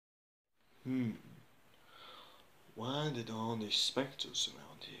Hmm. Why did all these spectres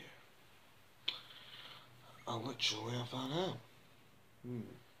around here? I'll literally find out.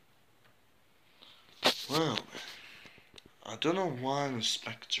 Well, I don't know why the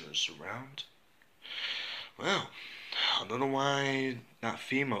spectre is around. Well, I don't know why that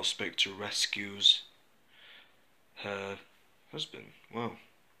female spectre rescues her husband. Well,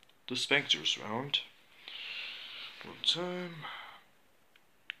 the spectre's around. One time.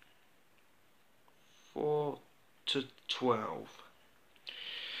 4 to 12.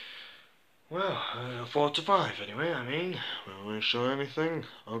 Well, 4 to 5 anyway, I mean. Will we show anything?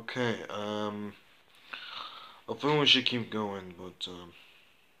 Okay, I think we should keep going, but,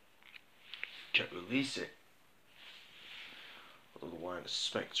 can't release it. Otherwise the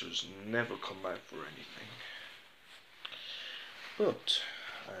spectres never come back for anything. But,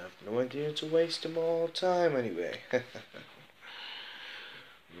 I have no idea to waste more time anyway. Right.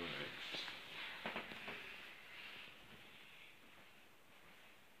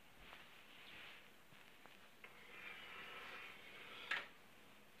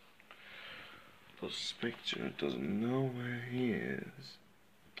 The Spectre doesn't know where he is.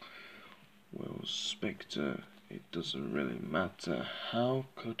 Well, Spectre, it doesn't really matter. How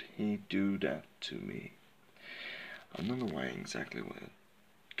could he do that to me? I don't know why exactly what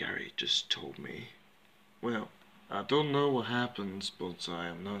Gary just told me. Well, I don't know what happens, but I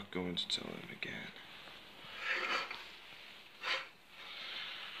am not going to tell him again.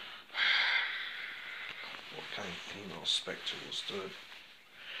 What kind of female spectre was that?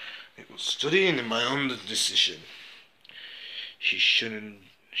 It was studying in my own decision.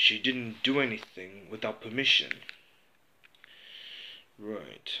 She didn't do anything without permission.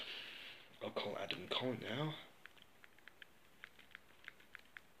 Right. I'll call Adam Collin now.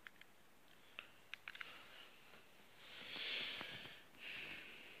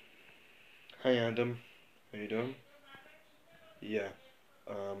 Hi Adam. How you doing? Yeah.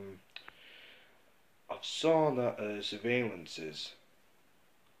 I've saw that surveillances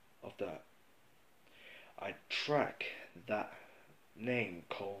of that. I track that name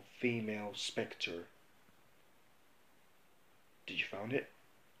called female spectre. Did you find it?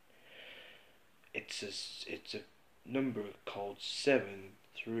 It's a number called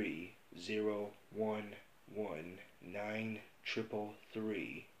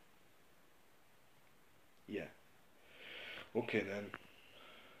 730119333. Yeah. Okay then.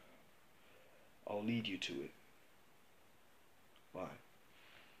 I'll lead you to it. Bye.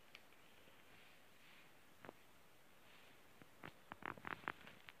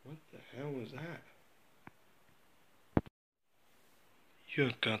 What the hell was that?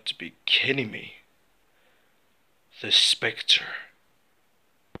 You've got to be kidding me. The Spectre.